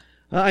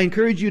I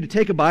encourage you to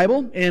take a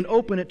Bible and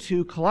open it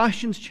to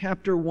Colossians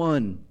chapter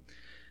 1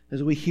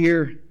 as we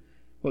hear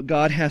what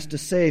God has to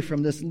say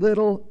from this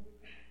little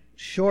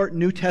short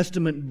New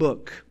Testament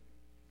book.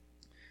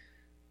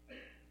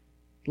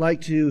 I'd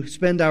like to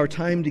spend our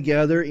time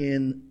together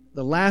in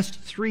the last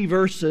 3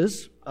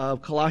 verses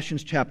of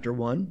Colossians chapter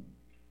 1.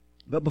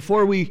 But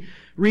before we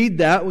read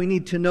that, we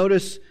need to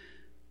notice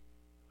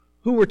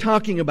who we're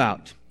talking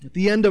about. At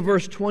the end of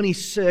verse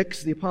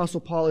 26, the Apostle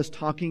Paul is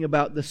talking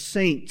about the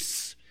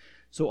saints.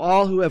 So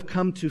all who have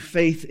come to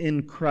faith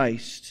in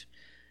Christ.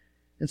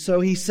 And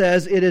so he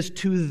says, it is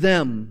to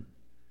them,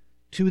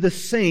 to the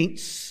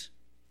saints,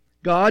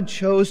 God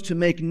chose to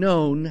make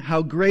known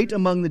how great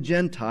among the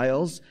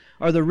Gentiles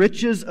are the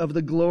riches of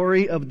the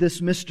glory of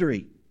this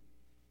mystery.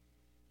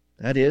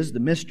 That is, the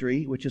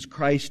mystery which is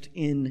Christ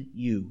in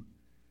you,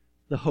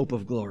 the hope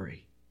of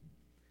glory.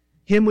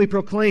 Him we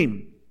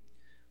proclaim,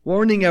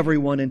 warning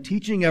everyone and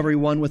teaching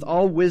everyone with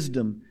all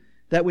wisdom,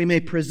 that we may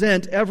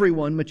present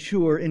everyone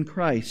mature in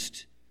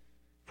Christ.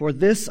 For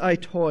this I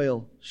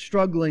toil,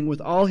 struggling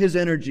with all His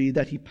energy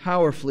that He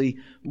powerfully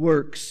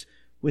works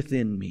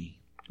within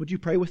me. Would you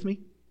pray with me?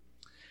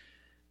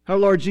 Our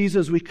Lord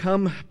Jesus, we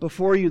come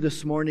before you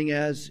this morning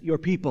as your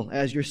people,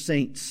 as your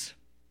saints.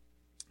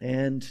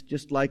 And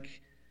just like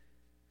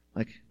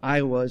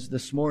I was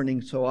this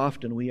morning, so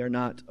often we are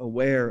not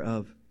aware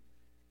of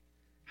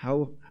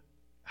how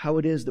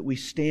it is that we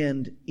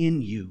stand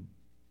in you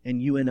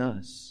and you in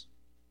us.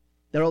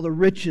 That all the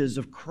riches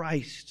of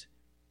Christ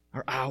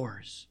are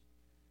ours.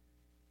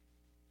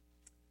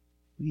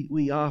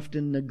 We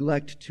often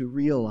neglect to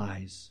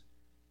realize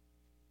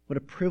what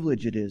a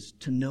privilege it is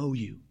to know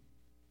you,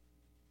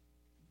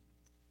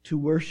 to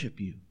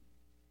worship you,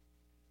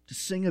 to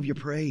sing of your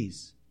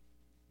praise,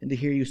 and to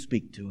hear you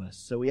speak to us.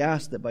 So we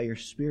ask that by your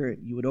Spirit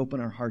you would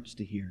open our hearts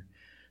to hear,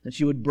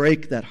 that you would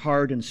break that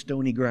hard and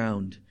stony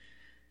ground,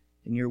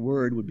 and your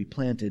word would be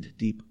planted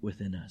deep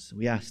within us.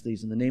 We ask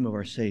these in the name of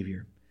our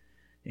Savior.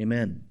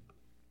 Amen.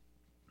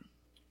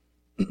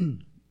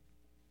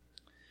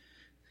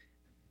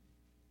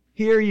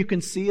 Here you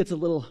can see, it's a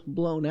little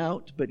blown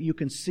out, but you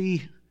can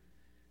see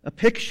a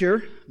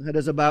picture that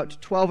is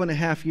about 12 and a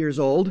half years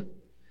old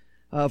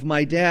of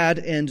my dad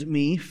and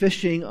me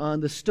fishing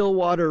on the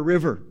Stillwater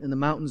River in the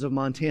mountains of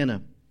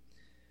Montana.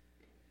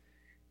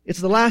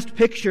 It's the last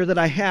picture that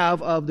I have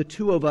of the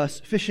two of us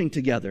fishing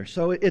together.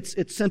 So it's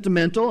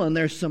sentimental, and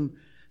there's some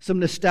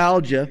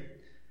nostalgia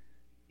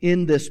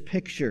in this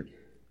picture.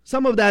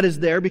 Some of that is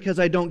there because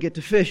I don't get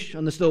to fish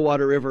on the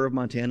Stillwater River of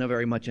Montana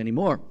very much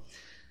anymore.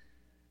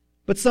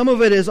 But some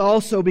of it is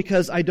also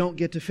because I don't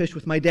get to fish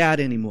with my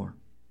dad anymore.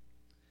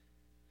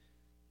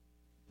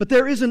 But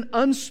there is an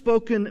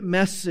unspoken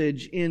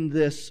message in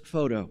this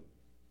photo.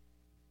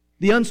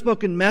 The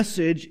unspoken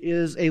message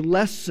is a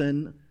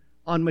lesson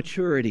on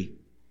maturity.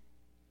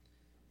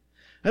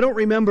 I don't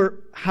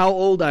remember how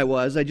old I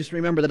was. I just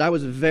remember that I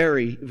was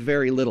very,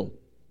 very little.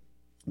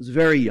 I was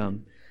very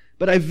young.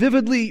 But I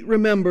vividly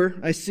remember,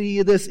 I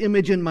see this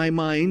image in my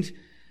mind,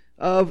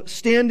 of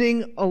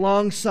standing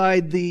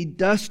alongside the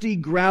dusty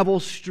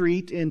gravel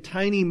street in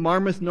tiny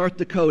Marmarth, North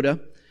Dakota,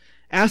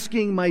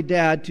 asking my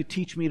dad to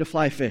teach me to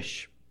fly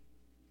fish.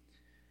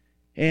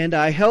 And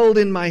I held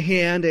in my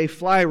hand a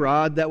fly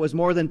rod that was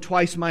more than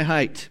twice my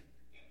height.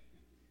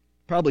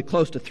 Probably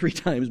close to 3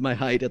 times my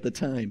height at the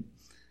time.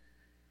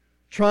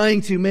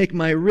 Trying to make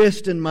my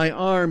wrist and my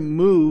arm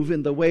move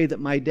in the way that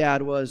my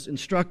dad was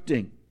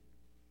instructing.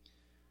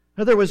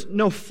 Now, there was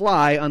no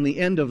fly on the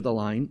end of the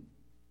line.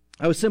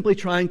 I was simply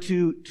trying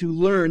to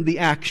learn the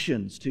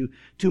actions,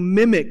 to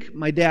mimic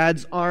my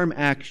dad's arm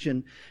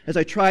action as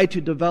I tried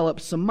to develop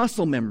some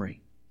muscle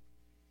memory.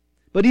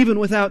 But even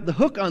without the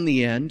hook on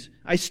the end,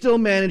 I still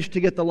managed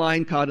to get the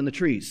line caught in the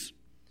trees.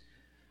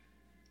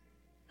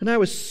 And I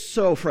was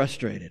so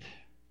frustrated.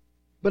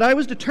 But I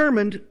was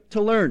determined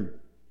to learn.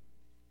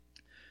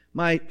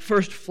 My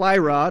first fly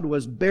rod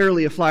was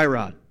barely a fly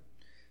rod.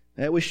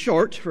 It was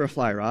short for a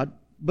fly rod,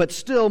 but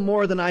still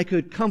more than I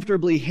could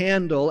comfortably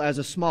handle as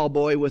a small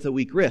boy with a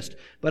weak wrist.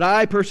 But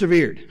I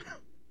persevered.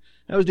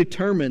 I was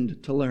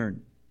determined to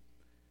learn.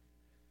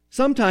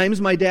 Sometimes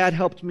my dad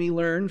helped me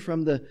learn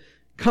from the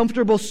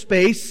comfortable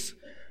space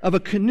of a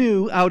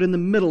canoe out in the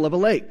middle of a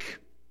lake.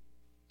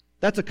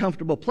 That's a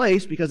comfortable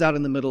place because out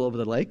in the middle of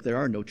the lake there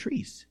are no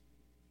trees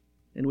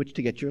in which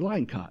to get your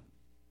line caught.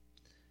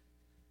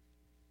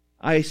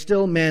 I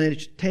still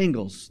managed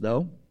tangles,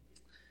 though,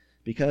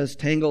 because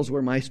tangles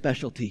were my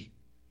specialty,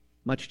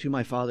 much to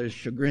my father's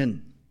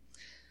chagrin.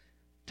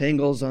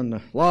 Tangles on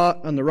the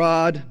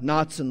rod,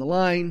 knots in the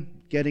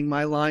line, getting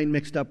my line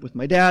mixed up with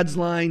my dad's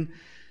line.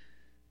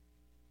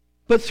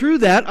 But through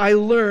that, I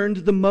learned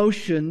the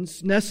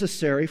motions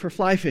necessary for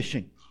fly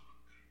fishing.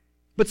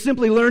 But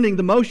simply learning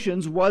the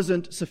motions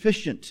wasn't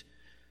sufficient,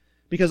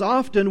 because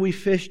often we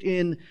fished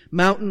in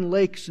mountain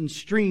lakes and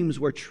streams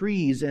where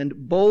trees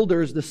and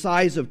boulders the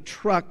size of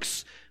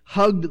trucks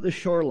hugged the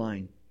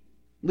shoreline,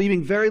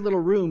 leaving very little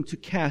room to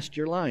cast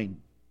your line.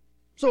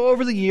 So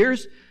over the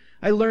years,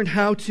 I learned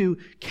how to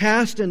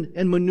cast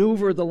and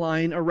maneuver the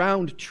line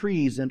around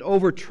trees and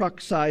over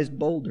truck-sized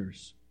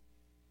boulders.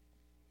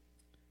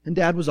 And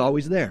Dad was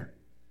always there.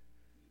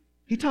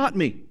 He taught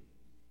me.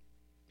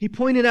 He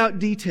pointed out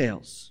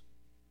details.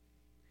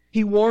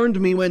 He warned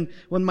me when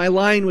my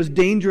line was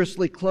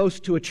dangerously close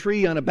to a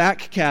tree on a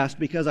back cast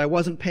because I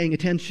wasn't paying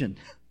attention.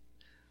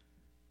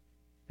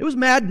 It was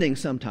maddening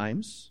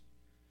sometimes,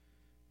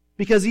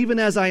 because even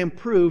as I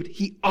improved,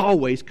 he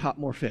always caught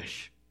more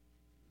fish.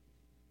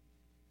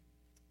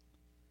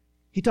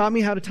 He taught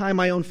me how to tie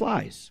my own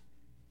flies,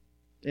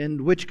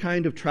 and which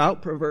kind of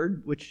trout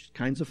preferred which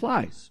kinds of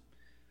flies,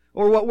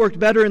 or what worked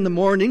better in the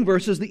morning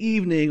versus the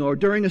evening, or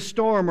during a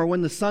storm, or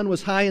when the sun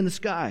was high in the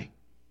sky.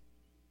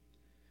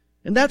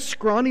 And that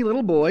scrawny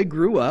little boy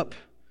grew up,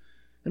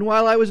 and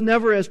while I was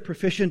never as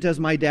proficient as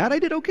my dad, I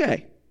did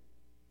okay.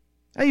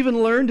 I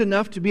even learned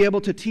enough to be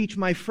able to teach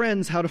my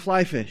friends how to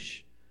fly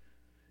fish.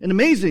 And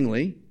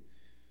amazingly,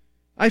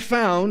 I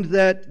found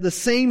that the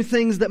same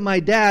things that my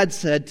dad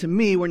said to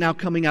me were now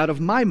coming out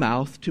of my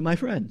mouth to my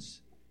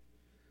friends.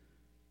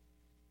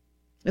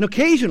 And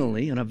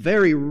occasionally, on a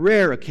very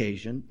rare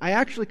occasion, I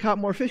actually caught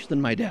more fish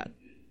than my dad.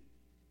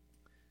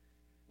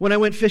 When I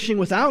went fishing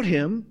without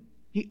him,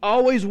 he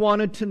always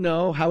wanted to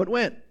know how it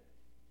went.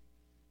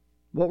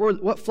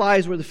 What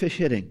flies were the fish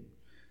hitting?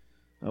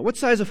 What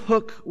size of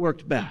hook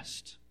worked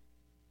best?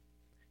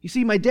 You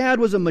see, my dad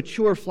was a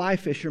mature fly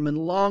fisherman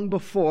long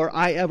before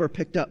I ever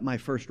picked up my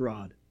first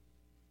rod.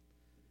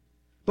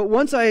 But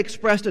once I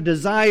expressed a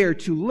desire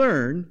to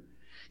learn,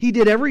 he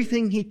did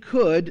everything he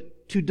could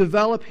to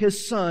develop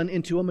his son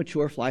into a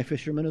mature fly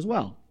fisherman as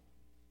well.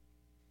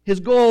 His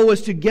goal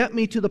was to get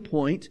me to the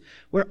point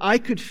where I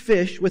could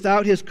fish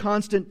without his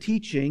constant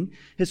teaching,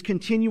 his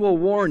continual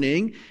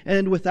warning,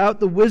 and without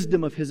the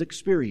wisdom of his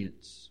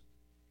experience.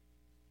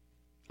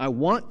 I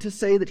want to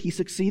say that he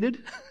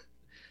succeeded.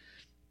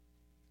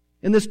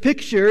 And this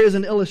picture is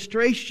an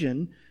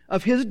illustration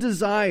of his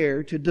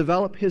desire to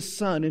develop his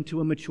son into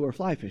a mature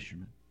fly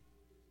fisherman.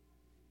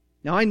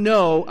 Now, I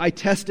know I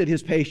tested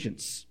his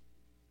patience.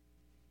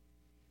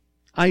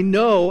 I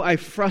know I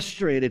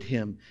frustrated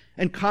him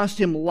and cost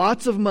him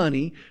lots of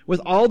money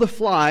with all the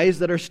flies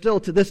that are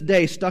still to this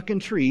day stuck in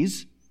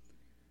trees,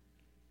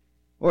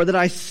 or that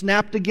I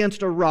snapped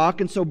against a rock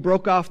and so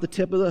broke off the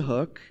tip of the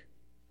hook.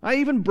 I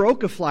even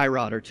broke a fly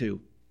rod or two,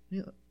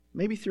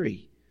 maybe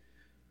 3.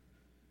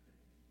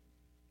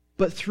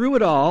 But through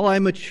it all, I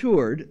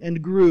matured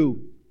and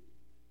grew.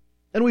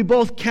 And we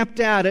both kept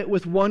at it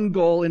with one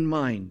goal in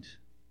mind.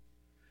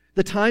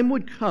 The time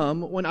would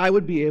come when I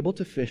would be able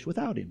to fish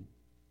without him.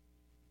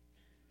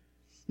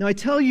 Now, I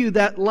tell you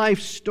that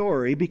life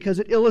story because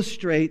it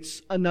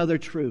illustrates another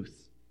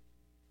truth.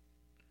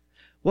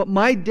 What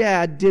my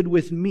dad did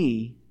with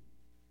me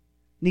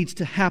needs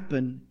to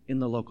happen in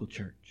the local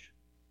church.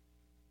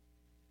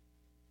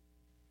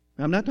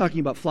 Now, I'm not talking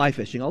about fly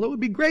fishing, although it would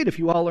be great if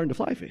you all learned to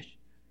fly fish.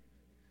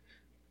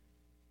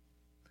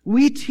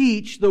 We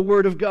teach the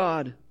Word of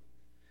God.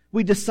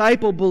 We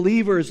disciple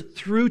believers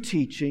through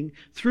teaching,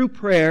 through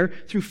prayer,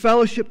 through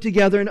fellowship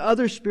together and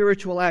other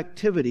spiritual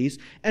activities,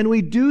 and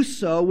we do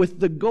so with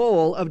the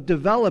goal of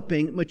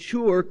developing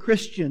mature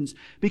Christians,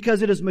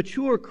 because it is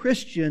mature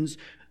Christians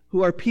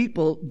who are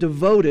people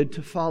devoted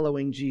to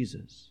following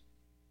Jesus.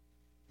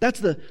 That's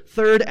the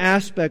third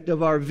aspect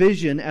of our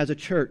vision as a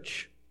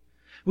church.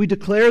 We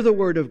declare the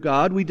Word of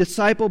God, we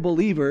disciple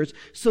believers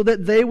so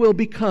that they will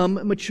become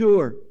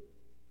mature.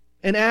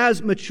 And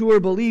as mature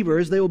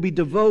believers, they will be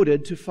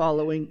devoted to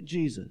following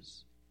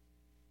Jesus.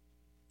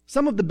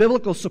 Some of the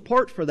biblical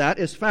support for that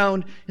is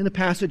found in the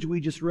passage we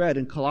just read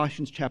in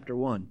Colossians chapter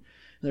 1.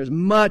 There's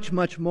much,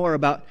 much more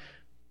about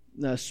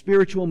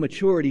spiritual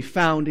maturity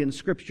found in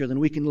Scripture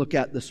than we can look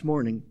at this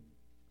morning.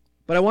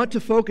 But I want to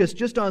focus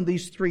just on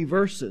these 3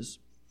 verses.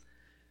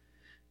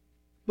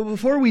 But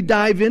before we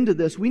dive into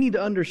this, we need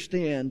to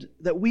understand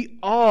that we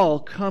all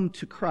come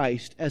to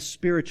Christ as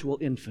spiritual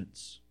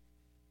infants.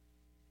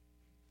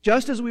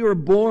 Just as we were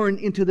born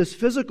into this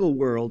physical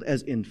world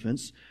as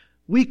infants,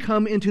 we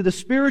come into the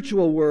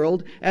spiritual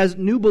world as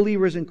new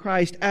believers in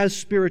Christ as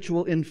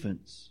spiritual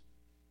infants.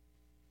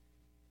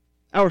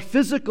 Our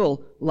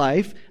physical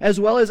life, as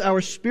well as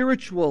our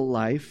spiritual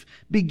life,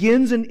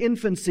 begins in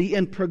infancy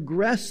and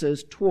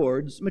progresses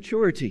towards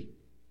maturity.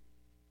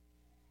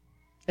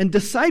 And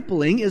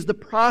discipling is the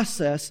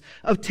process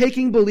of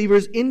taking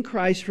believers in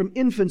Christ from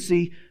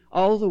infancy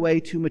all the way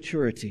to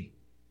maturity.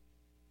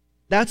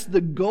 That's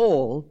the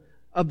goal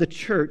of the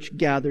church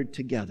gathered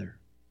together.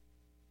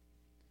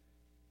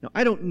 Now,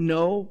 I don't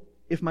know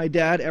if my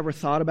dad ever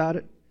thought about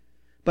it,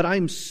 but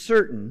I'm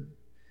certain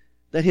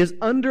that his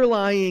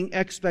underlying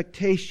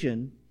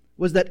expectation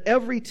was that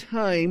every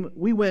time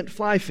we went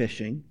fly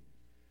fishing,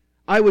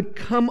 I would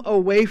come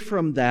away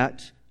from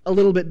that a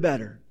little bit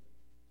better,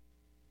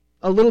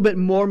 a little bit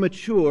more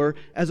mature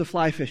as a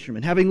fly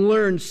fisherman, having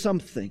learned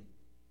something.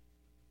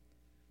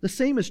 The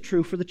same is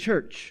true for the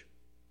church.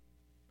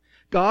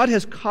 God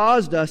has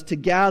caused us to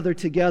gather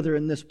together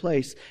in this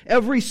place.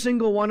 Every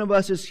single one of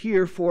us is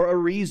here for a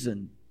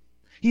reason.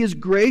 He has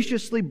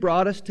graciously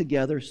brought us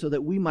together so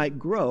that we might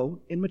grow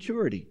in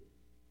maturity.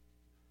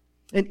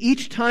 And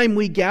each time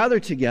we gather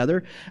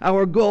together,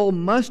 our goal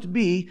must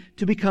be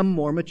to become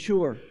more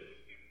mature.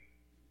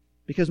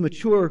 Because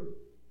mature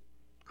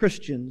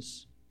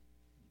Christians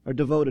are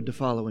devoted to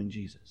following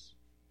Jesus.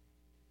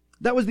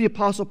 That was the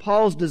Apostle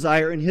Paul's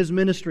desire in his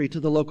ministry to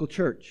the local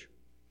church.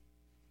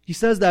 He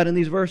says that in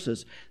these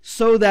verses,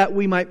 so that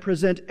we might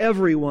present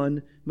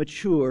everyone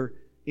mature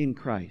in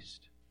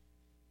Christ.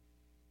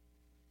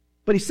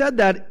 But he said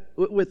that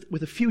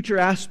with a future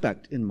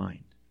aspect in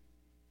mind.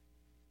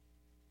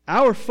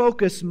 Our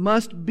focus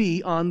must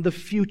be on the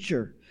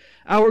future.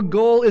 Our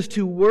goal is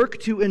to work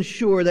to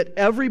ensure that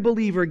every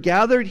believer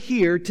gathered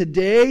here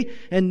today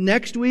and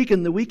next week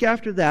and the week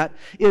after that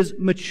is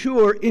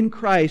mature in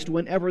Christ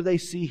whenever they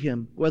see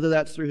Him, whether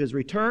that's through His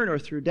return or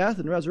through death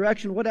and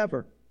resurrection,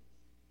 whatever.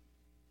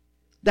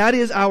 That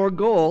is our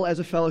goal as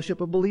a fellowship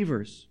of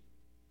believers.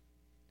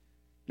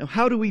 Now,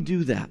 how do we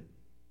do that?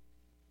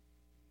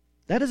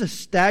 That is a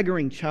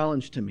staggering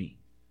challenge to me.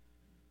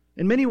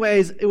 In many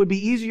ways, it would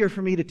be easier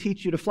for me to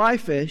teach you to fly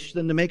fish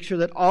than to make sure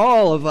that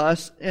all of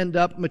us end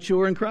up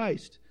mature in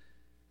Christ.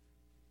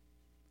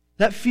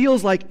 That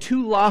feels like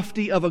too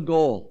lofty of a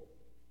goal.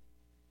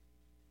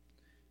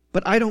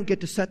 But I don't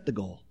get to set the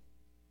goal.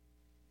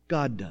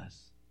 God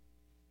does.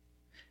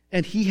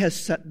 And He has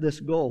set this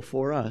goal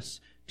for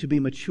us to be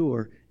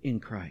mature in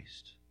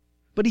Christ.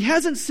 But He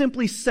hasn't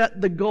simply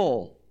set the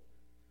goal.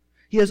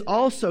 He has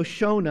also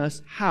shown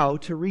us how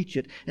to reach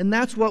it. And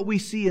that's what we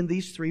see in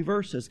these 3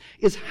 verses,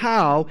 is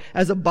how,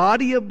 as a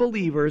body of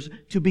believers,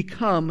 to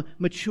become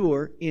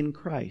mature in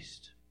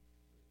Christ.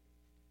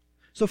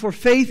 So for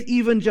Faith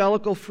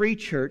Evangelical Free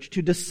Church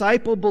to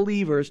disciple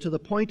believers to the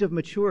point of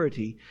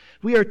maturity,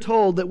 we are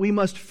told that we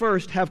must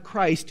first have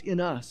Christ in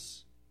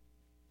us.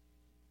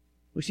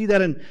 We see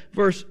that in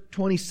verse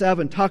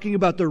 27, talking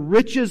about the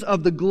riches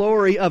of the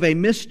glory of a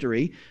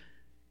mystery.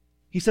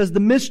 He says,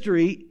 the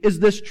mystery is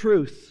this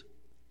truth: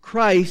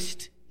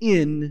 Christ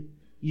in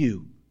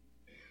you.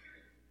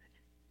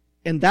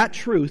 And that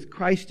truth,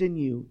 Christ in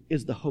you,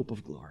 is the hope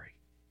of glory.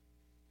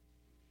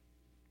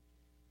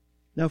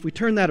 Now, if we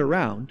turn that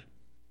around,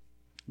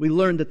 we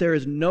learn that there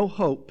is no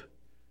hope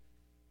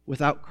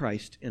without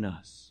Christ in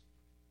us.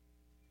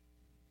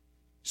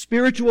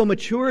 Spiritual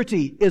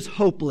maturity is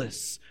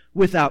hopeless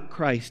without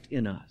Christ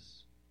in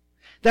us.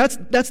 That's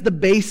the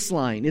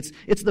baseline.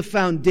 It's the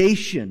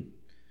foundation.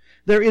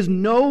 There is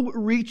no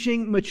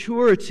reaching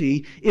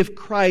maturity if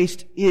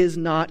Christ is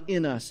not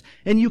in us.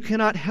 And you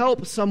cannot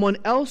help someone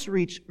else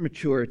reach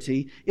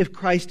maturity if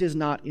Christ is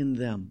not in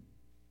them.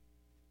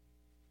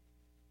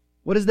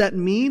 What does that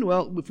mean?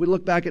 Well, if we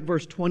look back at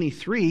verse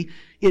 23,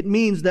 it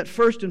means that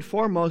first and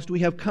foremost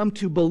we have come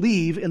to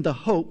believe in the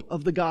hope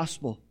of the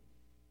gospel.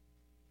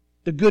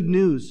 The good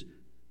news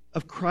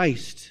of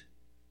Christ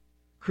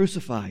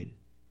crucified,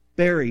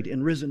 buried,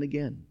 and risen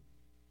again.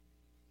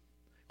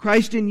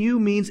 Christ in you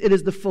means it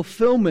is the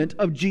fulfillment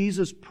of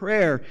Jesus'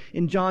 prayer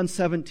in John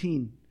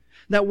 17.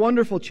 That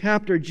wonderful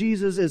chapter,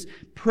 Jesus is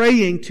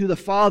praying to the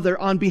Father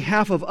on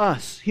behalf of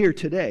us here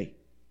today.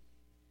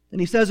 And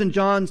He says in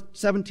John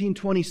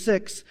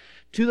 17:26,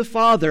 to the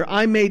Father,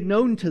 I made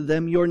known to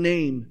them your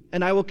name,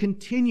 and I will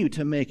continue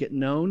to make it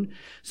known,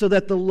 so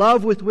that the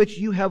love with which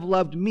you have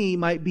loved me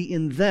might be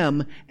in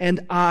them, and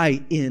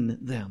I in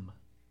them.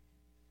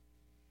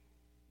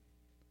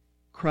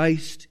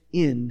 Christ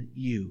in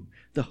you,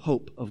 the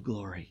hope of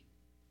glory.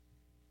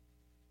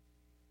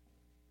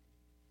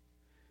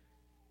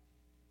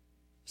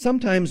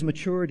 Sometimes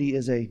maturity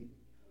is a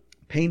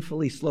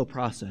painfully slow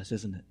process,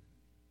 isn't it?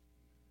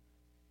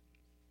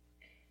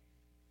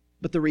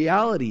 But the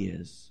reality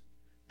is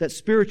that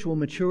spiritual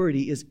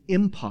maturity is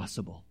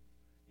impossible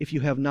if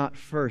you have not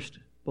first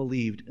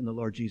believed in the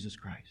Lord Jesus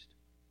Christ.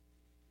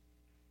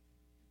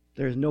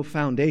 There is no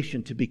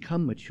foundation to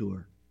become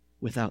mature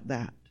without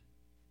that.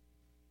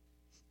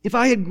 If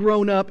I had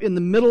grown up in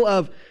the middle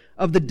of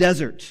the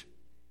desert,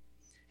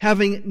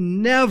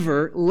 having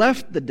never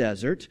left the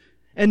desert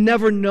and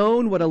never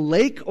known what a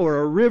lake or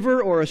a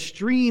river or a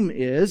stream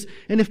is,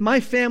 and if my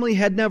family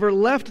had never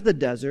left the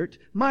desert,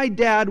 my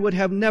dad would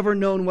have never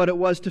known what it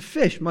was to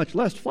fish, much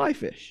less fly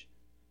fish.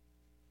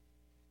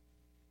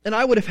 And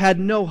I would have had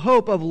no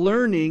hope of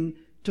learning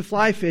to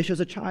fly fish as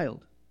a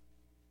child.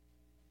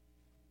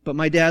 But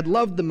my dad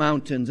loved the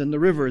mountains and the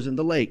rivers and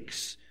the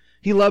lakes.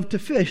 He loved to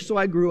fish, so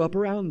I grew up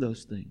around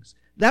those things.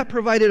 That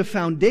provided a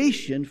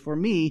foundation for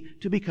me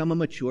to become a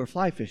mature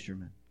fly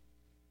fisherman.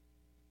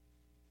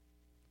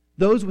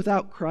 Those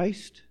without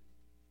Christ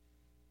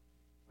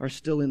are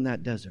still in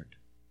that desert.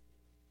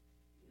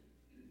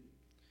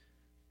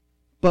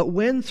 But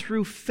when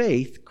through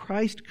faith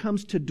Christ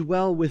comes to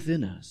dwell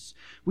within us,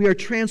 we are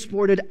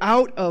transported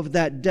out of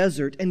that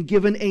desert and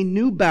given a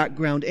new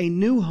background, a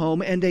new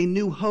home, and a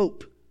new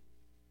hope.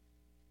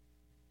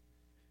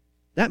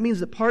 That means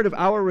that part of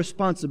our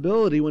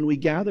responsibility when we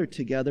gather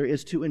together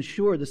is to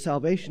ensure the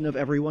salvation of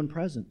everyone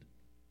present.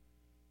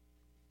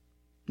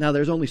 Now,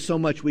 there's only so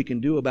much we can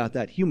do about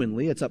that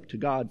humanly. It's up to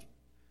God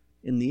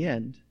in the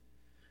end.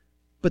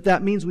 But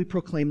that means we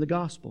proclaim the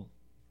gospel.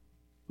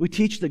 We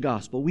teach the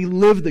gospel. We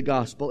live the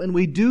gospel. And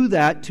we do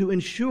that to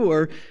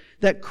ensure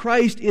that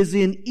Christ is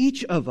in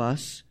each of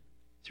us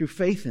through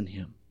faith in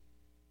Him.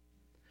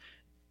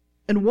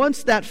 And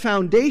once that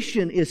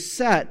foundation is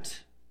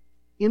set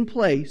in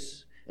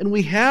place, and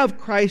we have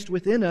Christ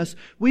within us,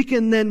 we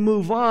can then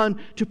move on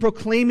to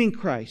proclaiming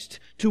Christ,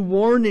 to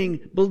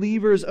warning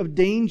believers of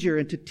danger,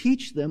 and to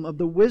teach them of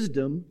the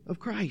wisdom of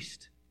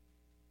Christ.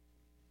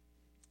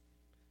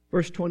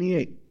 Verse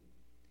 28.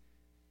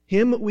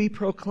 Him we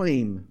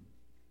proclaim,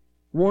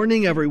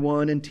 warning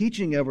everyone and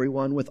teaching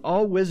everyone with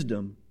all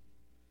wisdom,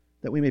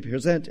 that we may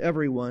present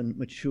everyone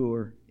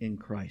mature in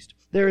Christ.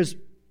 There's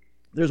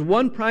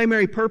one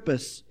primary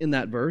purpose in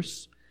that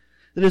verse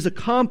that is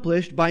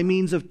accomplished by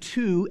means of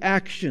two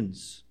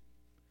actions.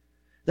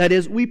 That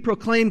is, we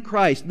proclaim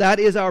Christ. That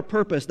is our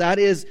purpose. That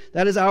is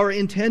our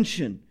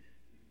intention.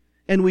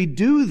 And we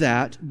do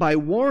that by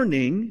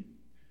warning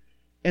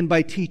and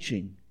by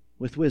teaching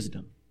with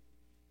wisdom.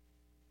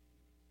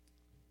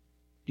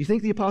 Do you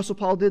think the Apostle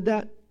Paul did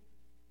that?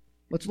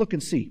 Let's look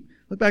and see.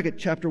 Look back at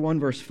chapter 1,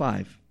 verse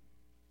 5.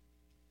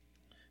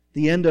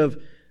 The end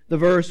of the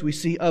verse, we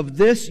see, "Of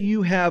this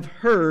you have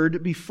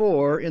heard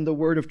before in the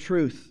word of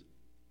truth."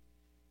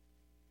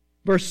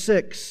 Verse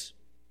 6,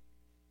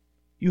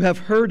 "You have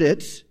heard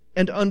it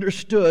and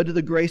understood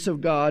the grace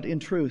of God in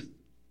truth."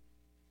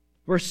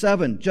 Verse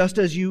 7, "Just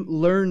as you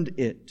learned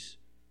it."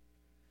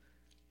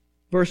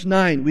 Verse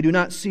 9, "We do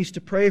not cease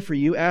to pray for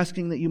you,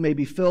 asking that you may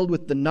be filled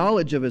with the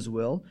knowledge of His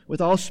will,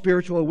 with all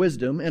spiritual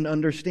wisdom and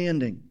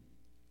understanding."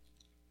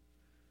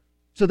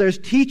 So there's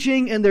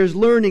teaching and there's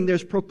learning,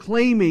 there's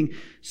proclaiming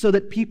so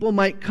that people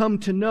might come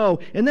to know.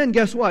 And then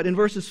guess what? In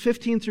verses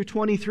 15 through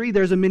 23,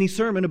 there's a mini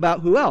sermon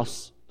about who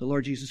else? The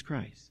Lord Jesus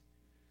Christ.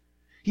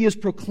 He is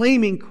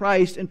proclaiming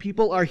Christ, and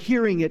people are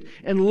hearing it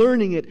and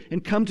learning it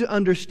and come to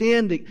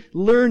understanding,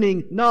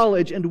 learning,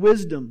 knowledge, and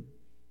wisdom.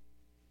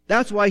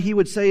 That's why he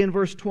would say in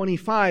verse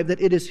 25 that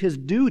it is his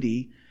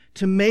duty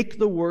to make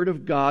the Word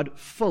of God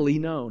fully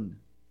known.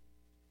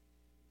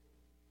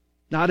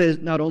 Not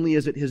only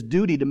is it his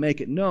duty to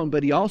make it known,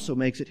 but he also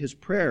makes it his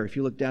prayer. If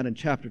you look down in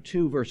chapter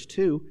 2, verse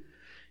 2,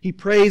 he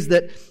prays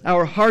that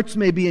our hearts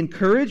may be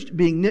encouraged,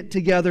 being knit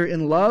together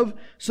in love,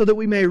 so that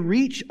we may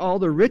reach all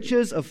the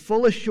riches of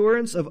full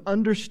assurance of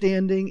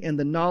understanding and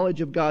the knowledge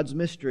of God's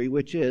mystery,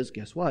 which is,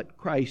 guess what?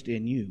 Christ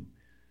in you.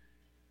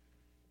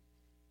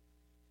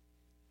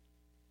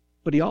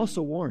 But he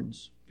also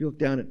warns. If you look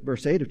down at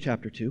verse 8 of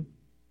chapter 2,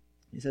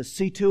 he says,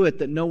 "See to it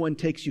that no one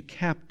takes you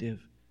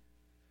captive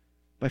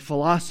by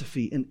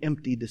philosophy and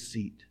empty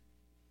deceit."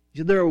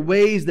 So there are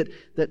ways that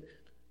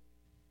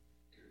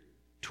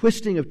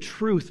twisting of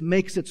truth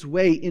makes its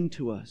way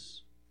into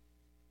us.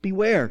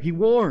 Beware, he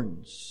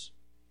warns.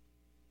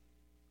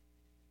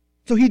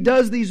 So he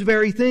does these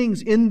very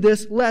things in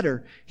this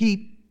letter.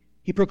 He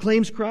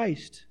proclaims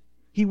Christ.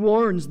 He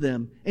warns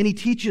them and he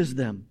teaches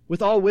them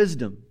with all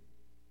wisdom.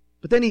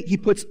 But then he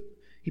puts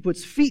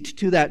feet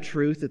to that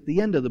truth at the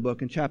end of the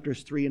book in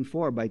chapters 3 and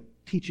 4 by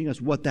teaching us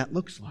what that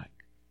looks like.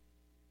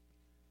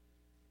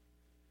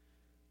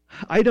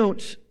 I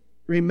don't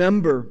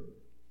remember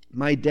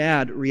my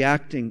dad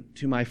reacting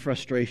to my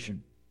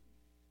frustration,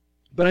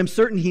 but I'm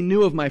certain he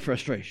knew of my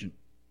frustration.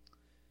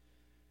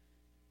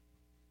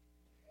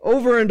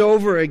 Over and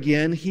over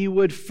again, he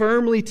would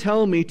firmly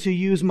tell me to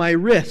use my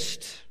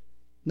wrist,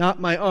 not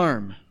my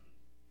arm.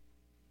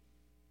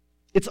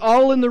 "It's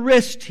all in the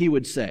wrist," he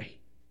would say.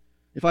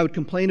 If I would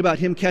complain about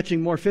him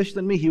catching more fish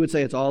than me, he would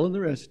say, "It's all in the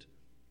wrist.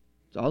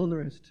 It's all in the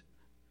wrist."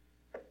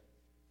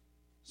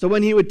 So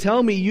when he would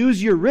tell me,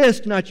 "Use your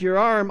wrist, not your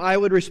arm," I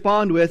would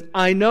respond with,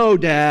 "I know,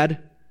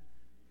 Dad."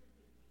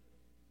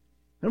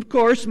 And of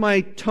course, my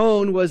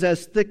tone was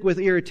as thick with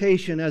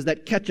irritation as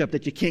that ketchup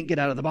that you can't get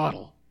out of the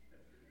bottle.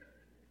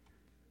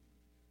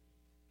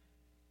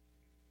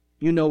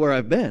 You know where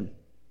I've been.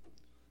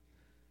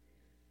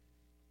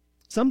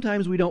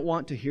 Sometimes we don't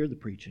want to hear the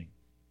preaching.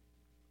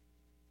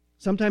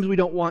 Sometimes we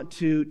don't want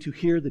to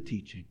hear the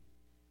teaching.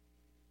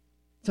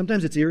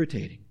 Sometimes it's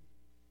irritating.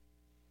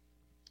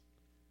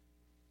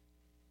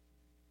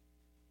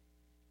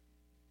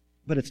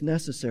 But it's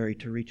necessary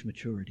to reach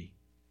maturity.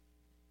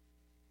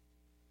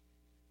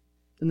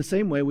 In the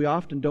same way, we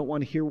often don't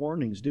want to hear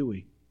warnings, do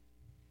we?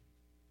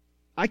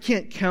 I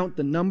can't count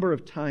the number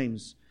of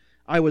times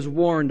I was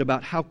warned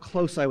about how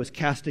close I was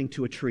casting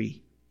to a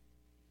tree.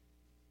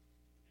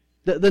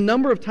 The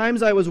number of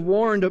times I was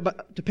warned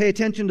to pay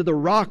attention to the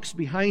rocks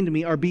behind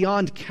me are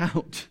beyond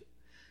count.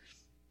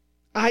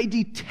 I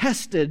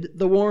detested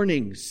the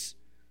warnings,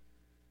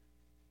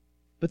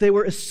 but they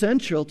were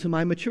essential to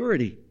my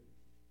maturity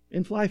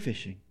in fly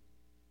fishing.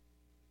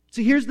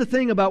 See, here's the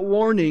thing about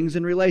warnings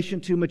in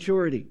relation to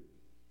maturity.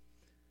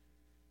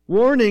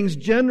 Warnings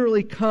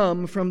generally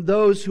come from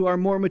those who are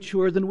more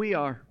mature than we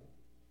are,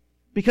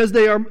 because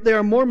they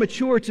are more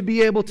mature to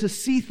be able to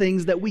see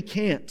things that we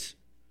can't.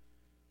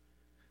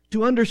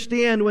 To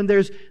understand when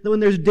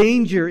there's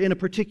danger in a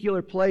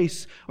particular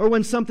place, or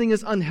when something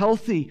is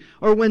unhealthy,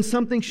 or when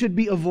something should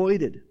be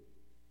avoided.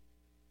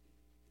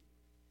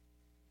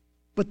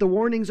 But the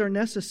warnings are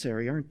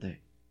necessary, aren't they?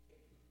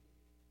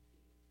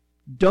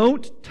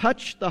 Don't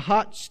touch the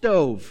hot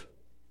stove.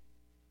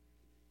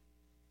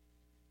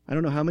 I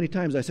don't know how many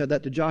times I said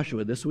that to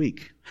Joshua this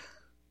week.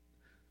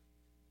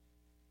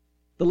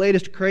 The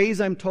latest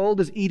craze, I'm told,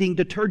 is eating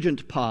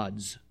detergent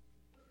pods.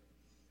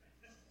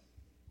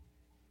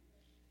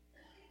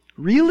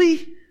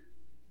 Really?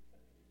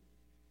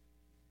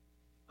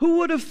 Who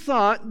would have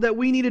thought that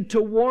we needed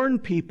to warn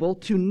people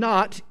to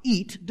not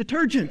eat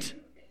detergent?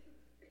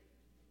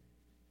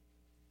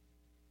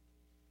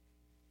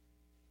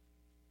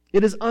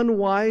 It is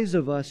unwise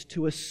of us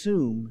to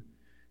assume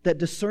that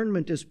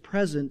discernment is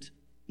present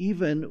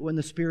even when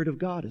the Spirit of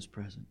God is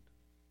present.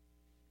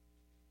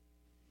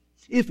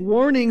 If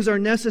warnings are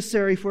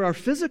necessary for our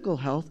physical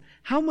health,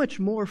 how much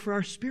more for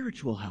our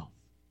spiritual health?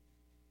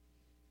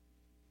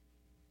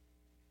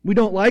 We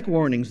don't like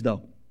warnings,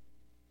 though,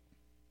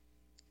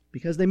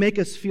 because they make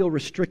us feel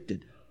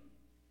restricted.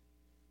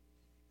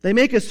 They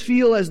make us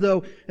feel as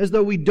though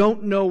we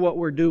don't know what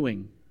we're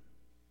doing.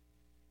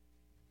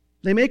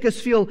 They make us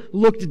feel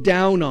looked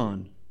down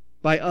on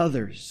by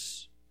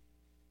others.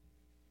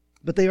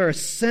 But they are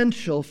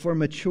essential for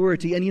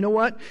maturity. And you know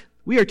what?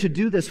 We are to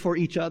do this for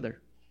each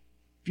other.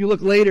 If you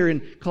look later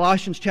in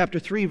Colossians chapter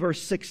 3,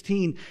 verse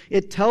 16,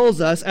 it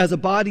tells us as a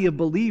body of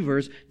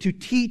believers to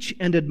teach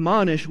and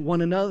admonish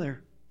one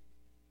another.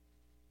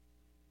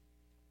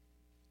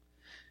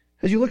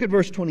 As you look at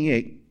verse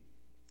 28,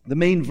 the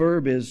main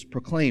verb is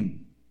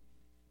proclaim.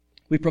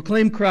 We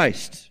proclaim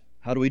Christ.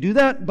 How do we do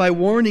that? By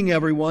warning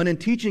everyone and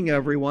teaching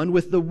everyone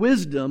with the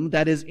wisdom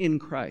that is in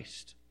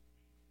Christ.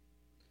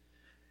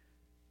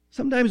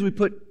 Sometimes we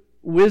put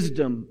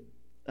wisdom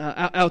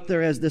out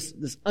there as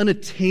this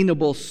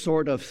unattainable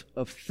sort of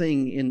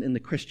thing in the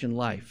Christian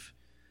life.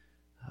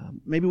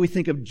 Maybe we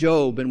think of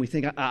Job and we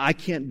think, I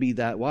can't be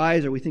that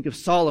wise, or we think of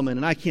Solomon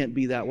and I can't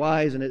be that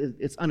wise, and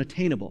it's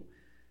unattainable.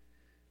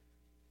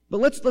 But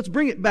let's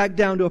bring it back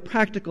down to a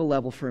practical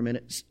level for a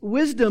minute.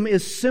 Wisdom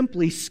is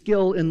simply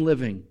skill in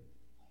living.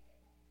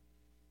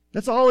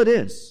 That's all it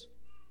is.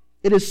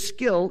 It is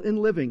skill in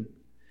living.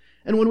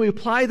 And when we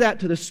apply that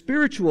to the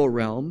spiritual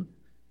realm,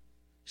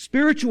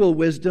 spiritual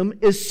wisdom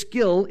is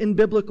skill in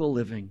biblical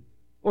living,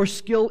 or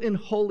skill in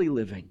holy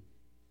living.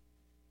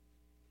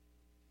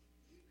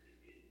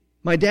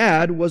 My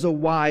dad was a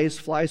wise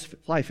fly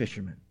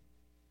fisherman.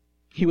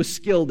 He was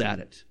skilled at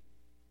it.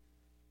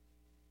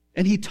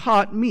 And he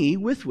taught me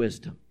with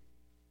wisdom.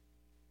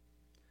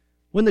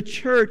 When the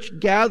church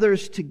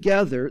gathers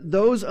together,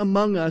 those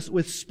among us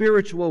with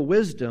spiritual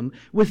wisdom,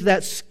 with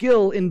that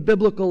skill in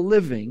biblical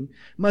living,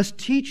 must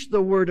teach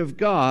the Word of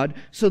God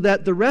so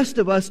that the rest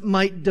of us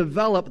might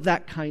develop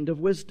that kind of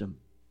wisdom.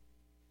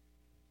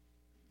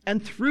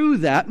 And through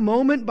that,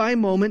 moment by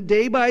moment,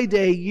 day by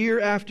day,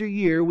 year after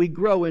year, we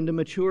grow into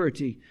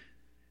maturity.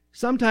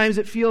 Sometimes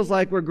it feels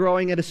like we're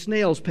growing at a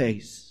snail's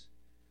pace.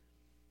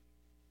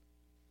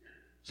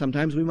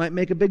 Sometimes we might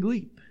make a big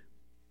leap.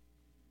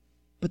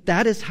 But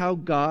that is how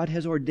God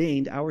has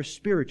ordained our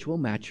spiritual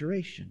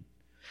maturation.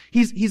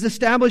 He's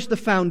established the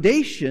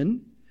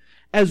foundation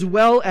as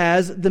well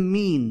as the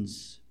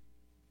means.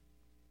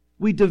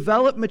 We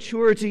develop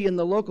maturity in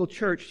the local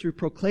church through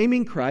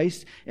proclaiming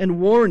Christ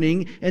and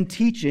warning and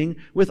teaching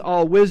with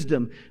all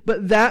wisdom.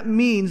 But that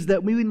means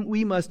that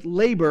we must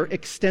labor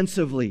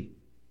extensively.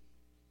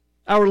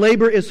 Our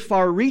labor is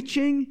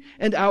far-reaching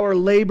and our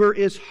labor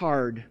is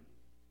hard.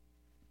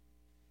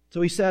 So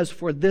he says,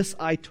 "For this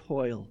I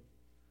toil,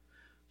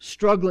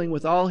 struggling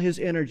with all his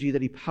energy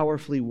that he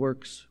powerfully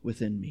works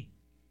within me."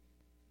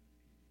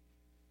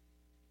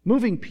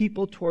 Moving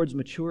people towards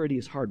maturity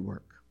is hard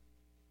work.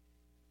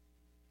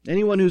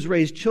 Anyone who's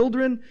raised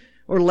children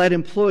or led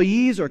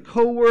employees or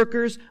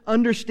co-workers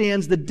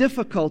understands the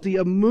difficulty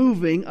of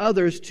moving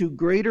others to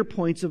greater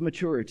points of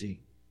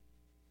maturity.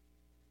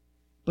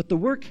 But the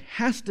work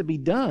has to be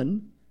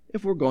done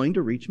if we're going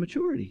to reach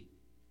maturity.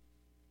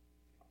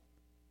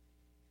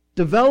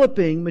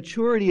 Developing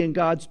maturity in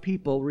God's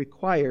people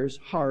requires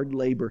hard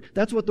labor.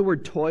 That's what the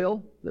word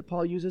toil that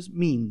Paul uses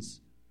means.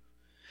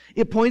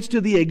 It points to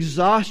the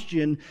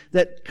exhaustion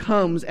that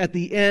comes at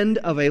the end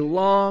of a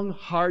long,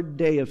 hard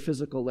day of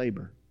physical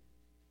labor.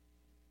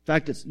 In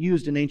fact, it's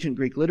used in ancient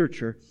Greek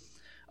literature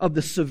of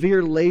the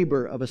severe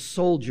labor of a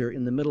soldier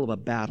in the middle of a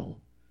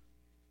battle.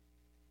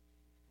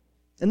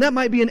 And that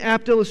might be an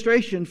apt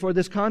illustration for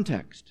this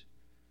context.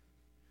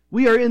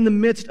 We are in the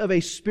midst of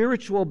a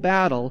spiritual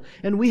battle,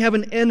 and we have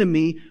an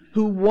enemy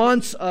who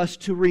wants us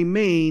to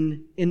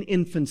remain in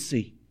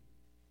infancy.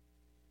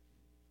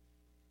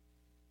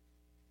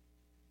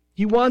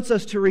 He wants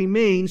us to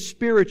remain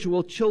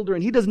spiritual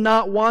children. He does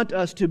not want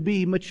us to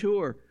be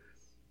mature.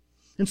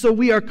 And so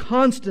we are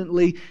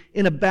constantly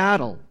in a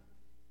battle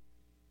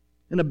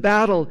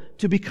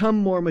to become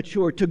more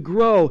mature, to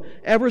grow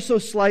ever so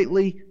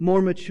slightly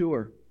more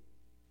mature.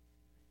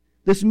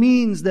 This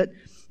means that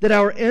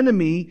our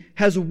enemy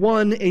has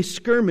won a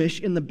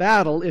skirmish in the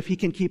battle if he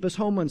can keep us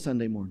home on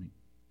Sunday morning.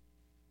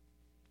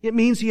 It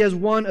means he has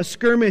won a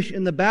skirmish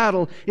in the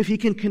battle if he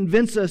can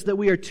convince us that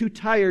we are too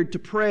tired to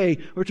pray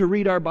or to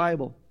read our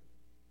Bible.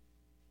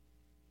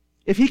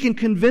 If he can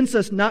convince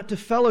us not to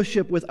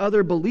fellowship with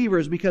other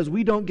believers because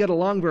we don't get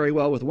along very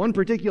well with one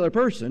particular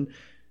person,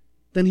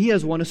 then he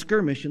has won a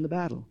skirmish in the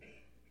battle.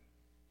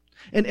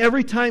 And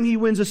every time he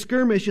wins a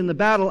skirmish in the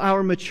battle,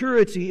 our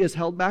maturity is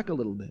held back a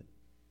little bit.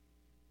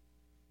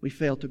 We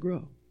fail to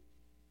grow.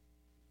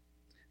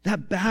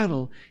 That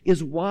battle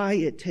is why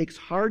it takes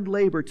hard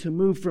labor to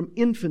move from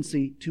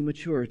infancy to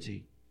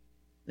maturity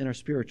in our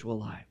spiritual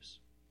lives.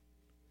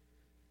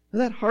 Now,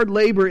 that hard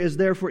labor is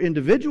there for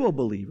individual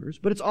believers,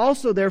 but it's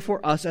also there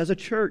for us as a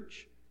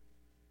church.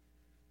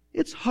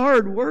 It's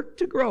hard work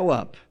to grow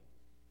up,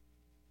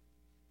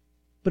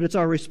 but it's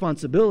our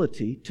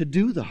responsibility to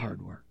do the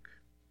hard work.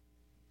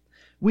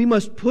 We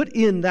must put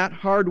in that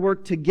hard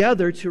work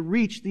together to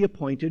reach the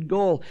appointed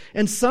goal.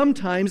 And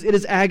sometimes it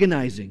is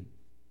agonizing.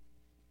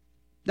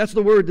 That's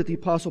the word that the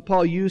Apostle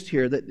Paul used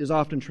here that is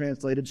often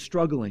translated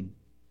struggling.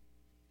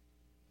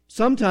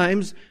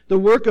 Sometimes the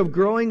work of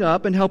growing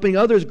up and helping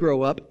others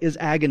grow up is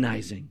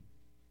agonizing.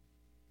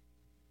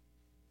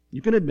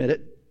 You can admit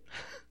it.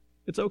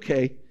 It's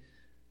okay.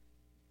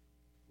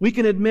 We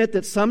can admit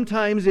that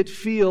sometimes it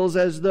feels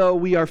as though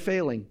we are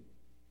failing.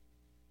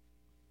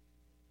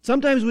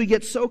 Sometimes we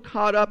get so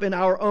caught up in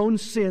our own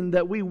sin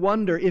that we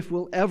wonder if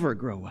we'll ever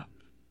grow up.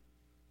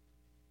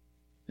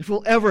 If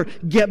we'll ever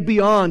get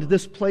beyond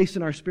this place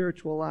in our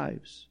spiritual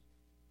lives.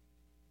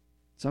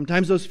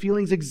 Sometimes those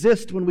feelings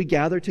exist when we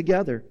gather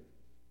together.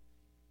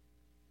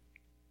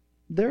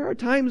 There are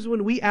times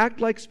when we act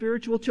like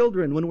spiritual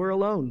children when we're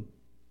alone.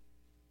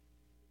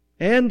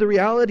 And the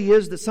reality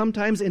is that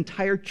sometimes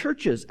entire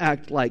churches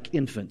act like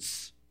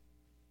infants.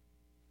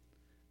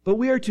 But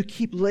we are to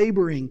keep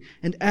laboring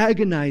and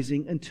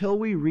agonizing until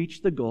we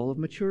reach the goal of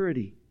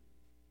maturity.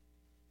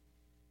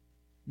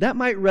 That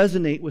might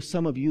resonate with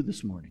some of you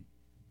this morning.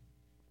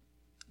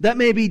 That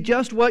may be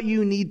just what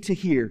you need to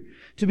hear,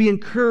 to be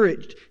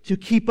encouraged, to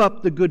keep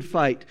up the good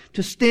fight,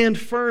 to stand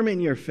firm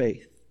in your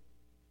faith.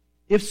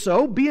 If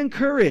so, be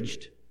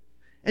encouraged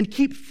and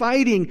keep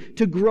fighting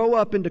to grow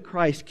up into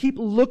Christ. Keep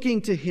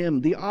looking to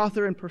Him, the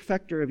author and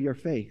perfecter of your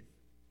faith.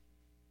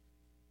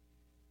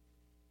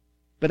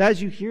 But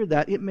as you hear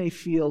that, it may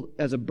feel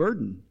as a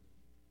burden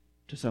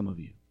to some of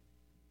you.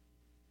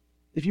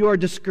 If you are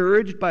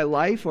discouraged by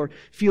life or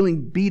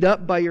feeling beat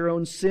up by your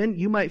own sin,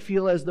 you might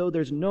feel as though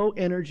there's no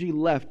energy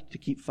left to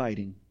keep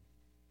fighting,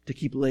 to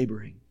keep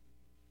laboring.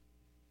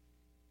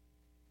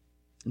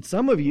 And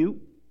some of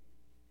you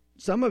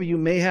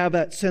may have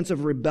that sense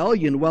of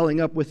rebellion welling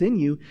up within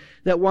you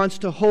that wants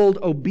to hold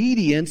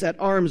obedience at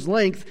arm's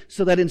length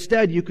so that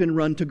instead you can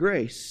run to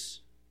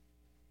grace.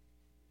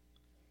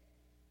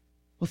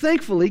 Well,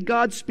 thankfully,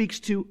 God speaks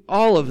to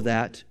all of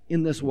that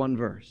in this one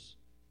verse.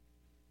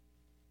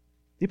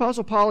 The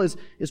Apostle Paul is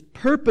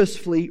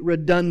purposefully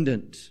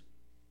redundant.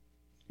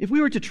 If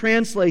we were to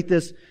translate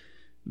this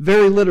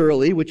very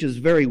literally, which is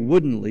very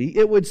woodenly,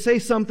 it would say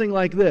something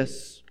like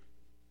this: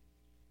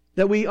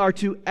 that we are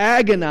to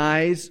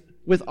agonize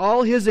with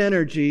all His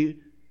energy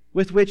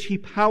with which He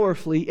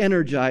powerfully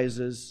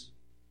energizes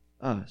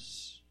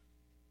us.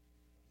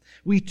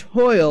 We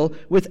toil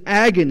with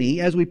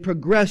agony as we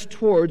progress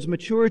towards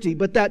maturity,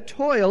 but that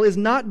toil is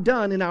not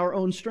done in our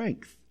own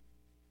strength.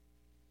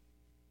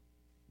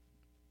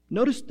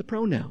 Notice the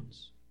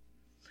pronouns.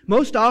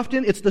 Most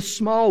often, it's the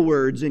small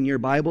words in your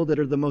Bible that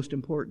are the most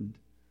important.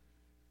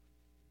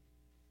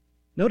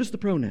 Notice the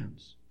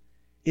pronouns.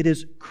 It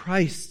is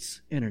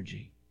Christ's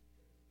energy.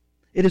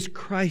 It is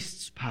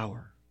Christ's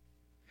power.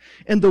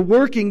 And the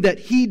working that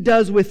He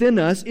does within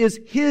us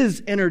is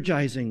His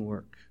energizing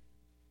work,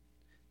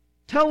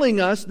 telling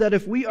us that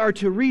if we are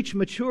to reach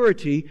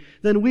maturity,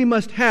 then we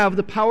must have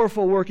the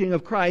powerful working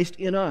of Christ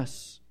in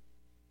us.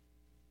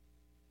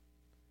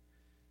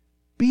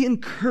 Be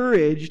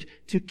encouraged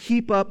to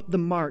keep up the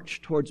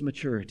march towards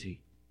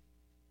maturity.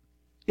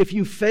 If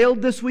you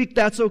failed this week,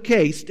 that's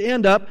okay.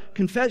 Stand up,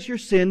 confess your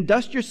sin,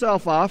 dust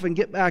yourself off, and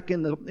get back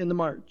in the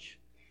march.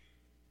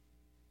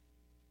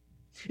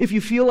 If you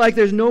feel like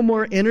there's no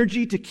more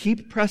energy to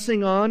keep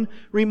pressing on,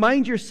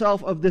 remind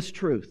yourself of this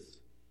truth.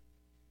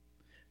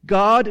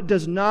 God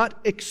does not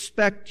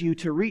expect you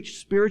to reach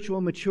spiritual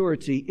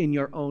maturity in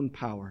your own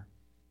power.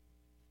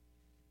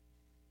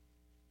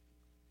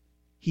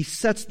 He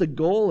sets the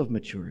goal of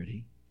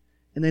maturity,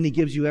 and then He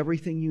gives you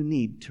everything you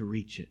need to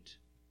reach it.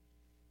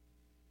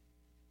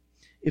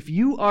 If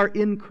you are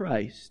in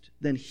Christ,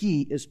 then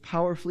He is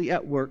powerfully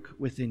at work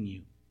within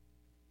you.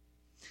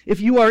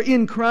 If you are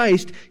in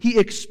Christ, He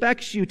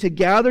expects you to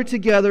gather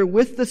together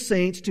with the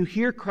saints to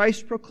hear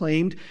Christ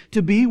proclaimed,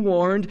 to be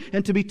warned,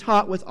 and to be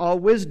taught with all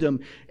wisdom.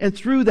 And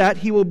through that,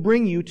 He will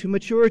bring you to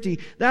maturity.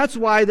 That's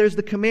why there's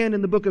the command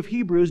in the book of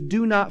Hebrews,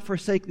 do not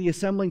forsake the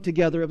assembling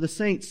together of the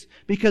saints,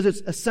 because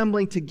it's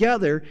assembling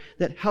together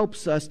that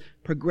helps us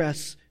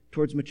progress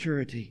towards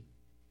maturity.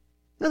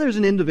 Now, there's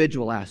an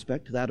individual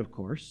aspect to that, of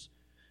course.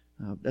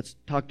 That's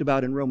talked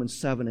about in Romans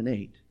 7 and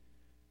 8.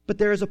 But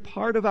there is a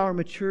part of our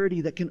maturity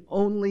that can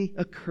only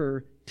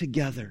occur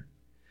together,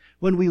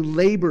 when we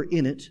labor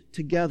in it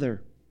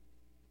together.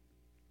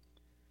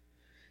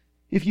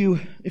 If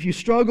you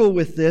struggle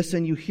with this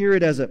and you hear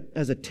it as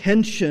a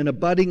tension, a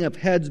butting of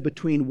heads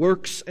between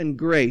works and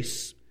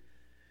grace,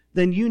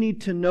 then you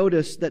need to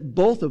notice that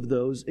both of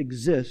those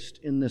exist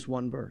in this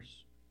one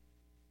verse.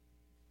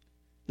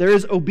 There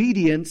is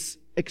obedience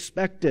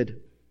expected.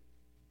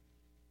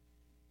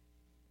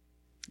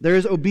 There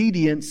is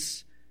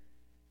obedience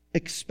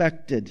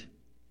expected.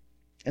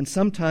 And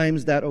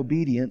sometimes that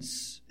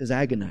obedience is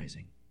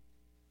agonizing.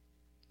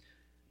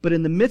 But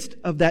in the midst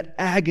of that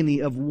agony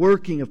of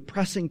working, of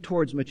pressing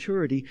towards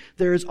maturity,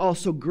 there is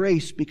also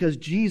grace, because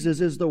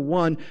Jesus is the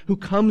one who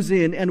comes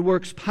in and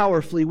works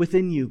powerfully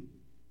within you.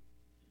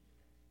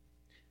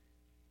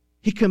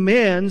 He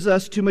commands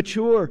us to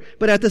mature,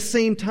 but at the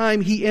same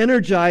time, He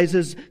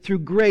energizes through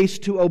grace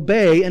to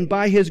obey, and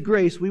by His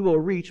grace we will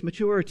reach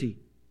maturity.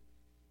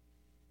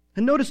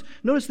 And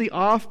notice the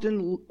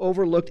often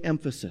overlooked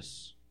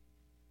emphasis.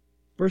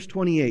 Verse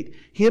 28,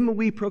 Him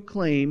we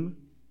proclaim,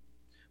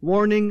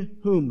 warning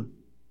whom?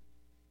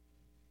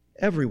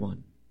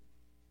 Everyone.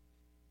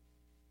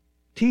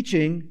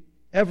 Teaching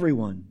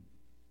everyone,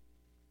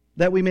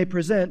 that we may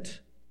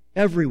present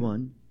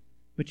everyone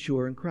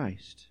mature in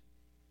Christ.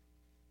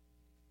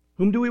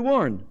 Whom do we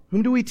warn?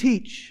 Whom do we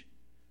teach?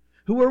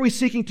 Who are we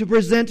seeking to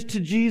present to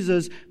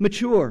Jesus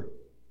mature?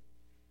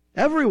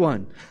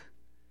 Everyone.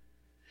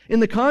 In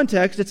the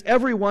context, it's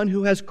everyone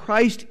who has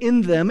Christ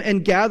in them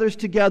and gathers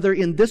together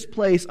in this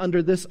place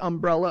under this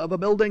umbrella of a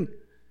building.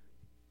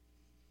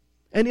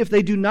 And if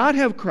they do not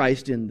have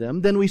Christ in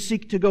them, then we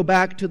seek to go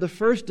back to the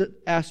first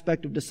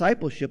aspect of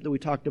discipleship that we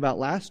talked about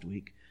last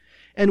week.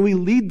 And we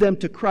lead them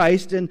to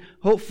Christ, and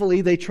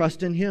hopefully they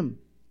trust in Him.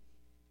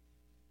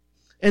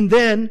 And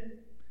then,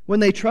 when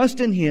they trust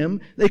in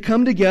Him, they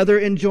come together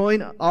and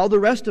join all the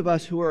rest of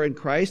us who are in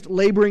Christ,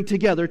 laboring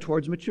together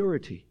towards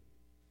maturity.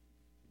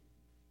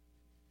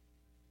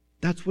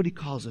 That's what He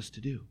calls us to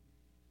do.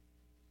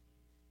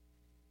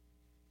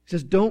 He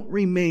says, don't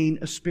remain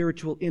a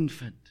spiritual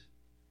infant.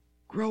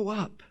 Grow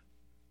up.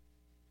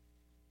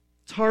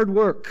 It's hard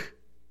work.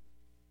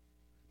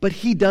 But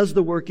He does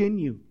the work in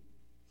you.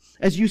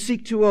 As you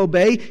seek to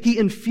obey, He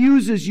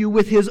infuses you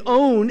with His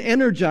own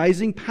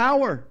energizing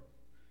power.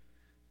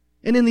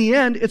 And in the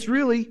end, it's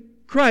really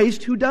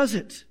Christ who does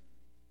it.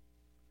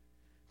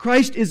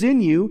 Christ is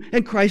in you,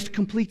 and Christ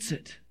completes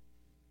it.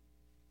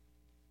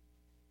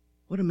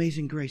 What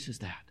amazing grace is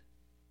that?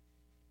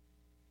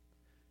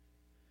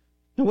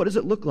 Now, what does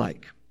it look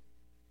like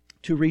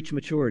to reach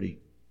maturity?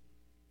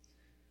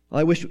 Well,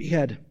 I wish we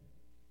had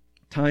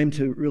time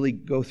to really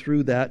go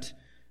through that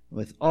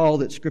with all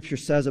that Scripture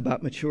says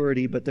about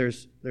maturity, but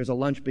there's a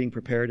lunch being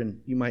prepared,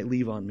 and you might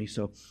leave on me.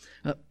 So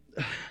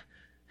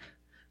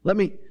let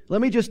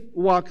me just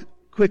walk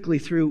quickly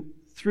through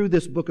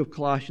this book of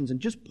Colossians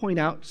and just point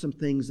out some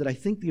things that I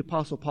think the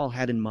Apostle Paul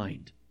had in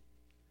mind.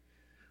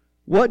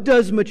 What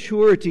does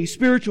maturity,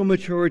 spiritual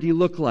maturity,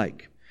 look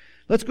like?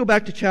 Let's go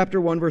back to chapter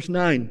 1, verse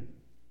 9.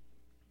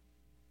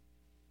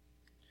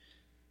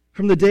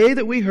 From the day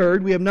that we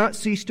heard, we have not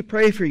ceased to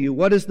pray for you.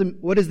 What is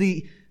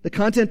the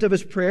content of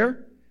his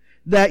prayer?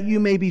 That you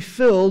may be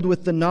filled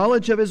with the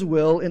knowledge of His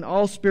will in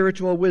all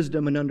spiritual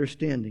wisdom and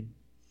understanding.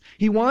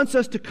 He wants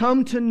us to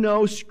come to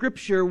know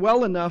Scripture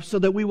well enough so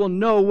that we will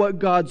know what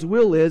God's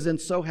will is and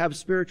so have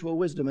spiritual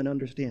wisdom and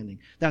understanding.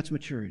 That's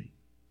maturity.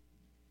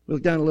 We'll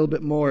look down a little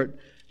bit more at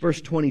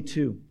verse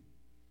 22.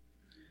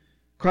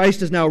 Christ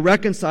has now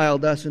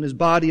reconciled us in His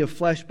body of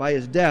flesh by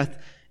His death,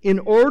 in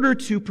order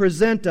to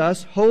present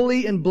us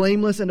holy and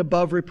blameless and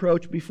above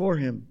reproach before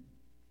Him.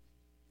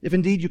 If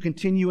indeed you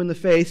continue in the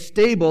faith,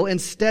 stable and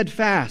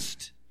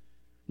steadfast,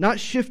 not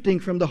shifting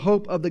from the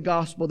hope of the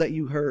gospel that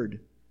you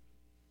heard.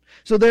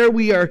 So there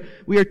we are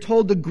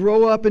told to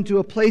grow up into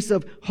a place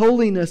of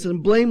holiness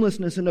and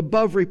blamelessness and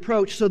above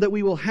reproach, so that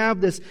we will have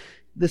this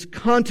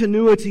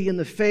continuity in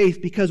the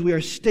faith because we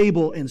are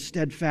stable and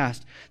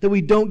steadfast, that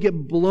we don't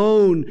get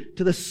blown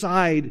to the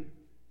side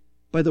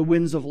by the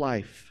winds of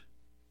life.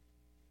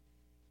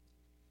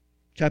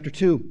 Chapter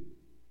 2,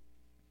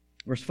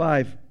 verse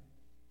 5.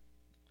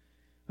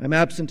 I'm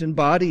absent in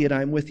body, and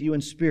I'm with you in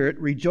spirit,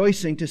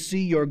 rejoicing to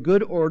see your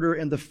good order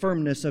and the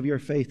firmness of your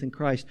faith in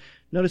Christ.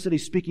 Notice that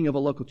he's speaking of a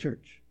local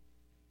church.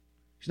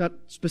 He's not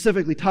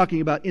specifically talking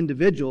about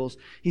individuals.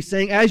 He's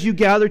saying, as you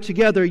gather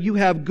together, you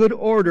have good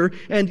order,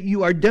 and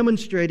you are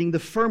demonstrating the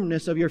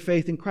firmness of your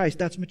faith in Christ.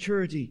 That's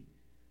maturity.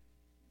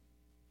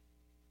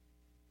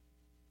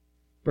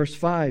 Verse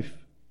 5,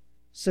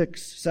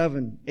 6,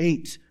 7,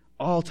 8,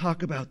 all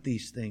talk about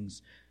these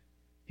things.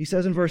 He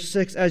says in verse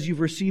 6, as you've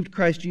received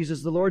Christ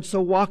Jesus the Lord,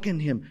 so walk in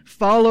Him,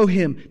 follow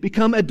Him,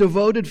 become a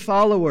devoted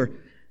follower.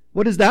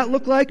 What does that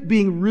look like?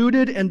 Being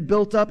rooted and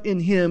built up in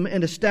Him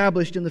and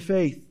established in the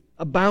faith,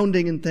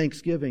 abounding in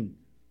thanksgiving.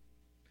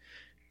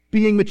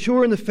 Being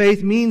mature in the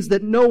faith means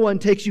that no one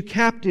takes you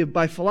captive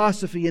by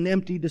philosophy and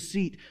empty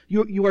deceit.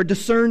 You are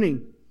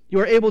discerning.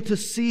 You are able to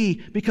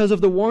see, because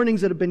of the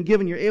warnings that have been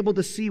given, you're able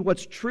to see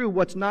what's true,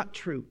 what's not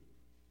true.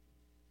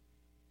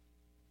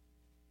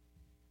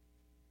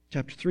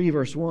 Chapter 3,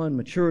 verse 1,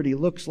 maturity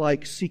looks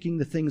like seeking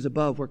the things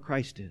above where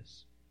Christ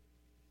is.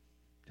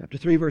 Chapter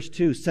 3, verse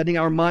 2, setting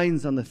our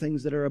minds on the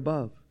things that are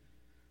above.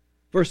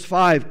 Verse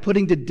 5,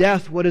 putting to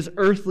death what is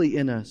earthly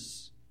in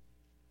us.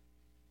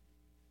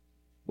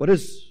 What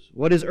is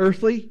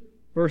earthly?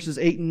 Verses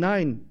 8 and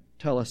 9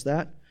 tell us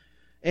that.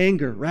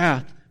 Anger,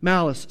 wrath,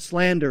 malice,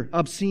 slander,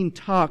 obscene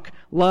talk,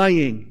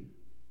 lying.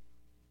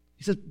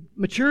 He says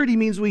maturity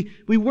means we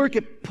work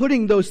at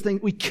putting those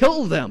things, we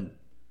kill them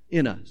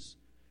in us.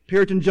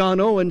 Puritan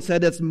John Owen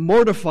said that's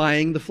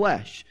mortifying the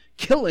flesh,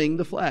 killing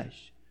the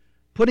flesh,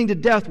 putting to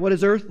death what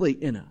is earthly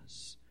in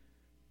us.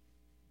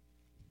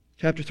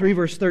 Chapter 3,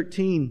 verse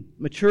 13,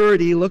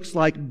 maturity looks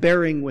like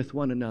bearing with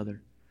one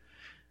another,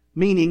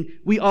 meaning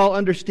we all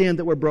understand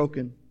that we're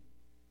broken.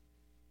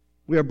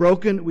 We are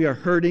broken, we are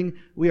hurting,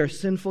 we are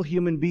sinful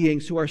human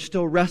beings who are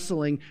still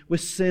wrestling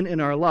with sin in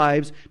our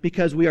lives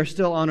because we are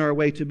still on our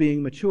way to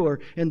being mature,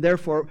 and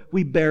therefore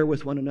we bear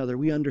with one another.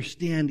 We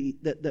understand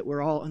that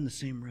we're all on the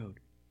same road.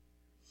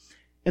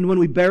 And when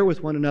we bear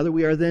with one another,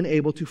 we are then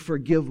able to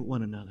forgive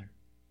one another.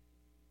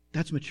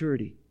 That's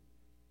maturity.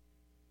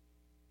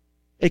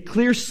 A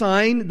clear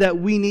sign that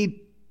we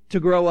need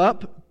to grow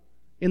up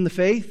in the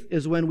faith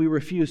is when we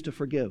refuse to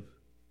forgive.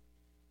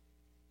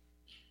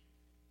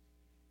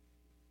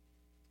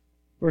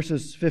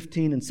 Verses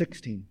 15 and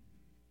 16.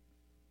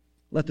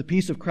 Let the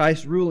peace of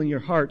Christ rule in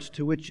your hearts,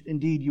 to which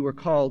indeed you are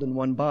called in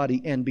one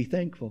body, and be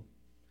thankful.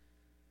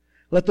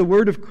 Let the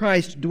word of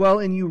Christ dwell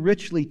in you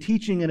richly,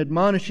 teaching and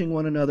admonishing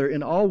one another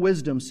in all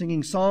wisdom,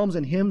 singing psalms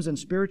and hymns and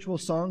spiritual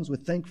songs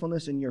with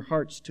thankfulness in your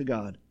hearts to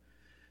God.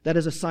 That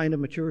is a sign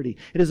of maturity.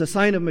 It is a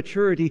sign of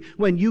maturity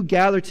when you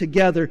gather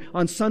together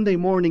on Sunday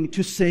morning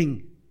to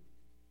sing.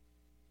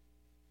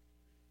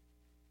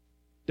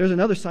 There's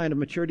another sign of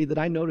maturity that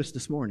I noticed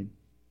this morning.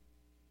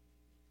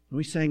 When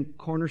we sang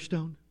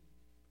Cornerstone,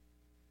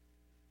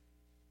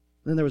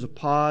 then there was a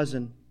pause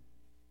and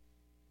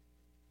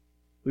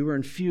we were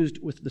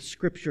infused with the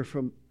scripture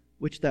from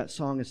which that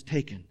song is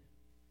taken.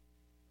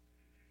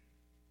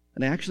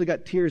 And I actually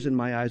got tears in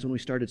my eyes when we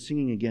started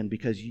singing again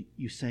because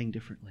you sang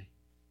differently.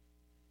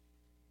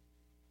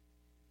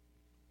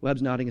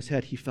 Webb's nodding his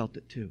head. He felt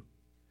it too.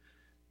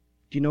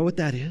 Do you know what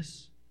that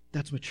is?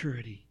 That's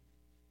maturity.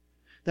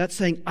 That's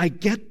saying, I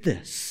get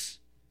this.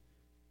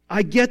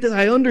 I get that,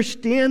 I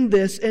understand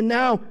this, and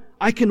now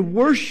I can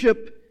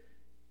worship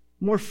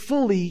more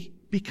fully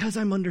because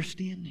I'm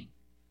understanding.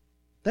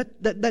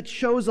 That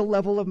shows a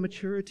level of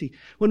maturity.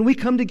 When we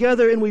come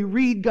together and we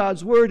read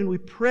God's Word and we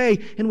pray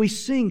and we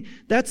sing,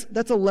 that's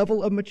a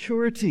level of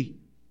maturity.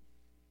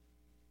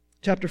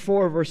 Chapter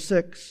 4, verse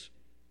 6.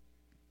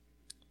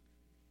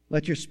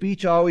 Let your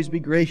speech always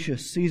be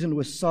gracious, seasoned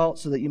with salt,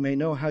 so that you may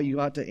know how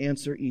you ought to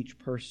answer each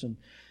person.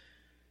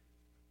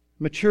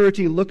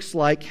 Maturity looks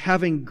like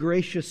having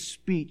gracious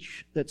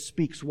speech that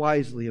speaks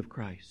wisely of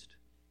Christ.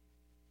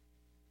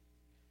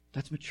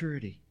 That's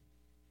maturity.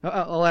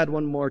 I'll add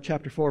one more,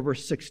 chapter 4,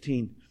 verse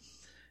 16.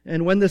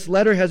 And when this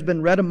letter has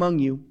been read among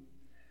you,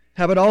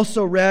 have it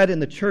also read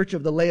in the church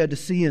of the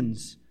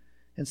Laodiceans,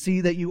 and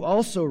see that you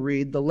also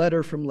read the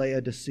letter from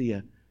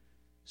Laodicea.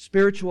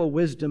 Spiritual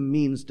wisdom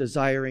means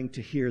desiring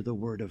to hear the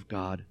Word of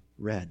God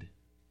read.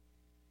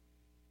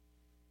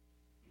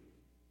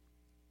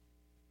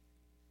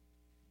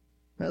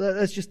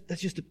 That's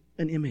just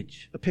an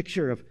image, a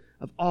picture of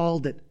all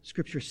that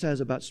Scripture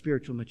says about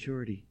spiritual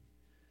maturity.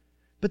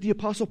 But the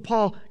Apostle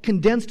Paul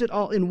condensed it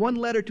all in one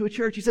letter to a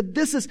church. He said,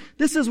 this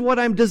is what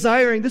I'm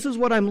desiring, this is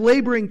what I'm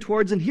laboring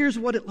towards, and here's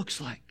what it looks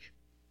like.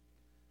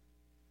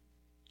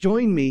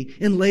 Join me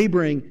in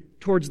laboring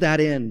towards that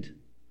end.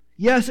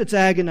 Yes, it's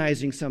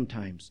agonizing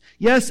sometimes.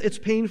 Yes, it's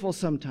painful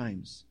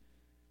sometimes.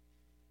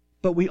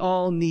 But we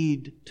all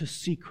need to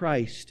see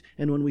Christ,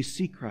 and when we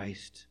see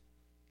Christ,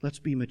 let's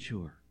be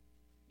mature.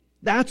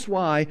 That's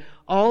why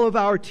all of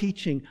our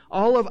teaching,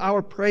 all of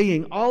our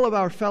praying, all of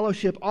our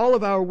fellowship, all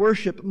of our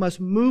worship must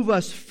move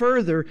us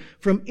further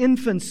from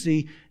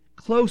infancy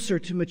closer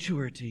to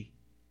maturity.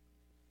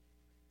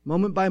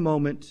 Moment by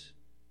moment,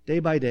 day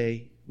by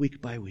day,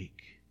 week by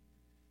week.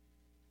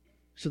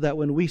 So that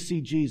when we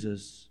see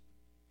Jesus,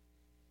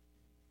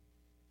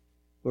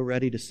 we're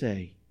ready to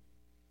say,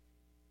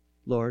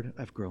 Lord,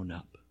 I've grown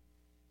up.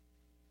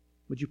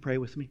 Would you pray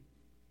with me?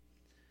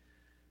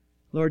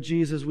 Lord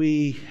Jesus,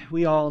 we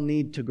all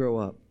need to grow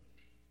up.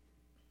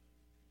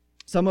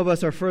 Some of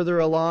us are further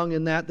along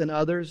in that than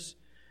others.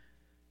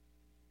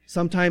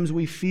 Sometimes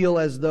we feel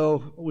as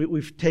though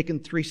we've taken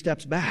 3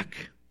 steps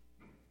back.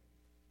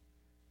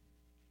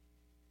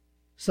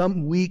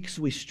 Some weeks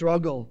we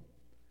struggle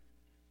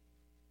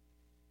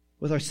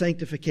with our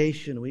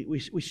sanctification.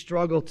 We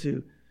struggle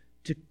to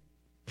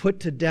put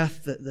to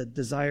death the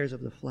desires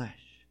of the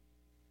flesh.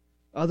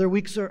 Other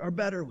weeks are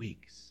better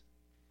weeks.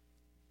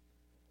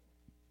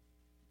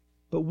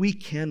 But we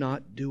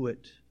cannot do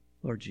it,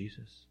 Lord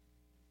Jesus.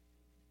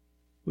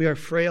 We are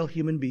frail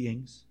human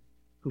beings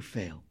who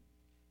fail.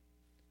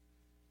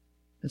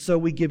 And so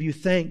we give you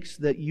thanks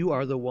that you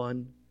are the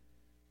one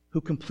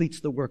who completes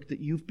the work that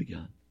you've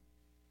begun.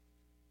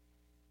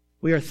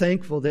 We are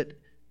thankful that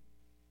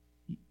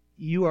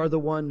you are the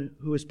one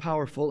who is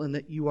powerful and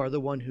that you are the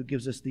one who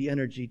gives us the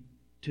energy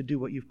to do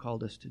what you've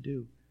called us to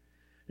do.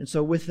 And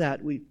so with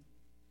that,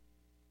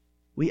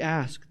 we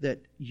ask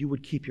that you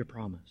would keep your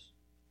promise.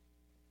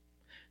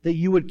 That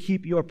you would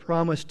keep your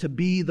promise to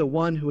be the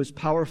one who is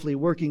powerfully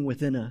working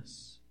within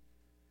us.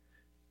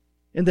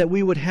 And that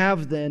we would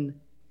have then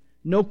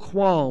no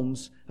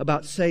qualms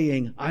about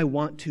saying, I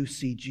want to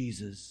see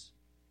Jesus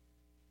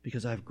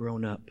because I've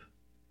grown up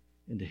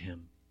into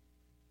Him.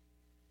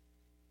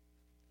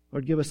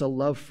 Lord, give us a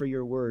love for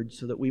your word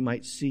so that we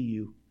might see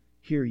you,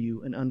 hear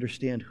you, and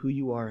understand who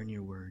you are in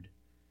your word,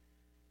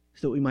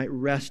 so that we might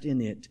rest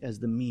in it as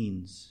the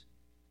means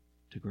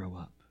to grow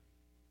up.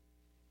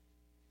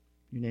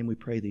 In your name we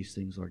pray these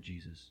things, Lord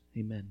Jesus.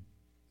 Amen.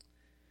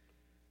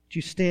 Would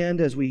you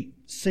stand as we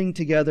sing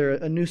together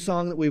a new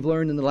song that we've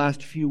learned in the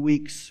last few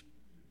weeks,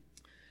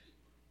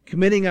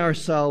 committing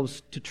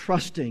ourselves to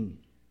trusting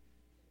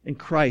in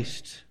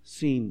Christ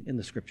seen in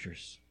the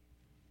Scriptures.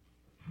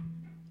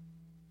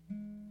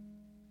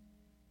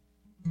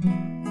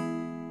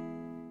 And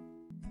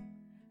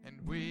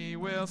we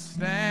will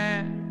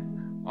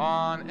stand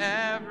on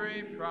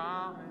every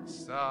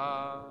promise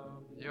of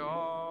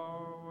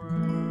your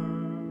word.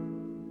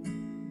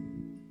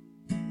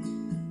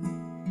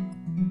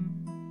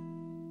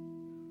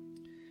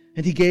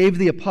 And He gave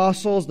the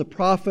apostles, the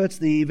prophets,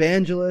 the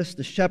evangelists,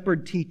 the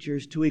shepherd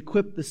teachers to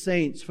equip the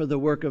saints for the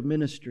work of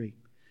ministry,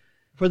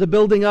 for the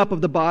building up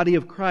of the body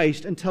of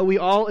Christ, until we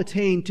all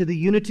attain to the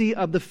unity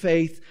of the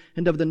faith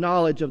and of the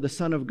knowledge of the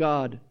Son of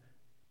God,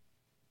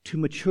 to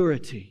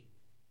maturity,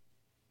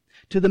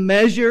 to the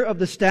measure of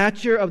the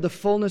stature of the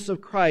fullness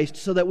of Christ,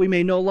 so that we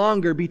may no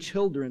longer be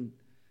children,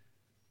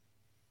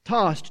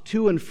 tossed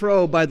to and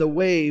fro by the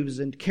waves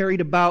and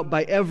carried about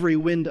by every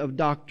wind of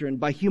doctrine,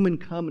 by human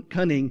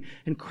cunning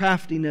and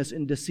craftiness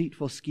and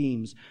deceitful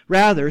schemes.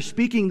 Rather,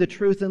 speaking the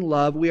truth in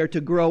love, we are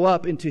to grow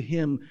up into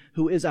Him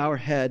who is our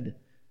head,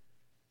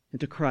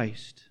 into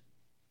Christ,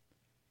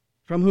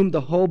 from whom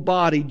the whole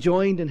body,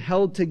 joined and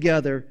held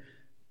together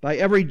by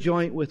every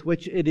joint with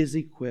which it is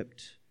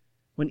equipped,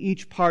 when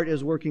each part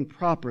is working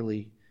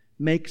properly,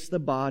 makes the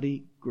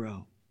body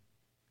grow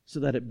so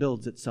that it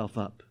builds itself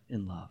up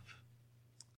in love.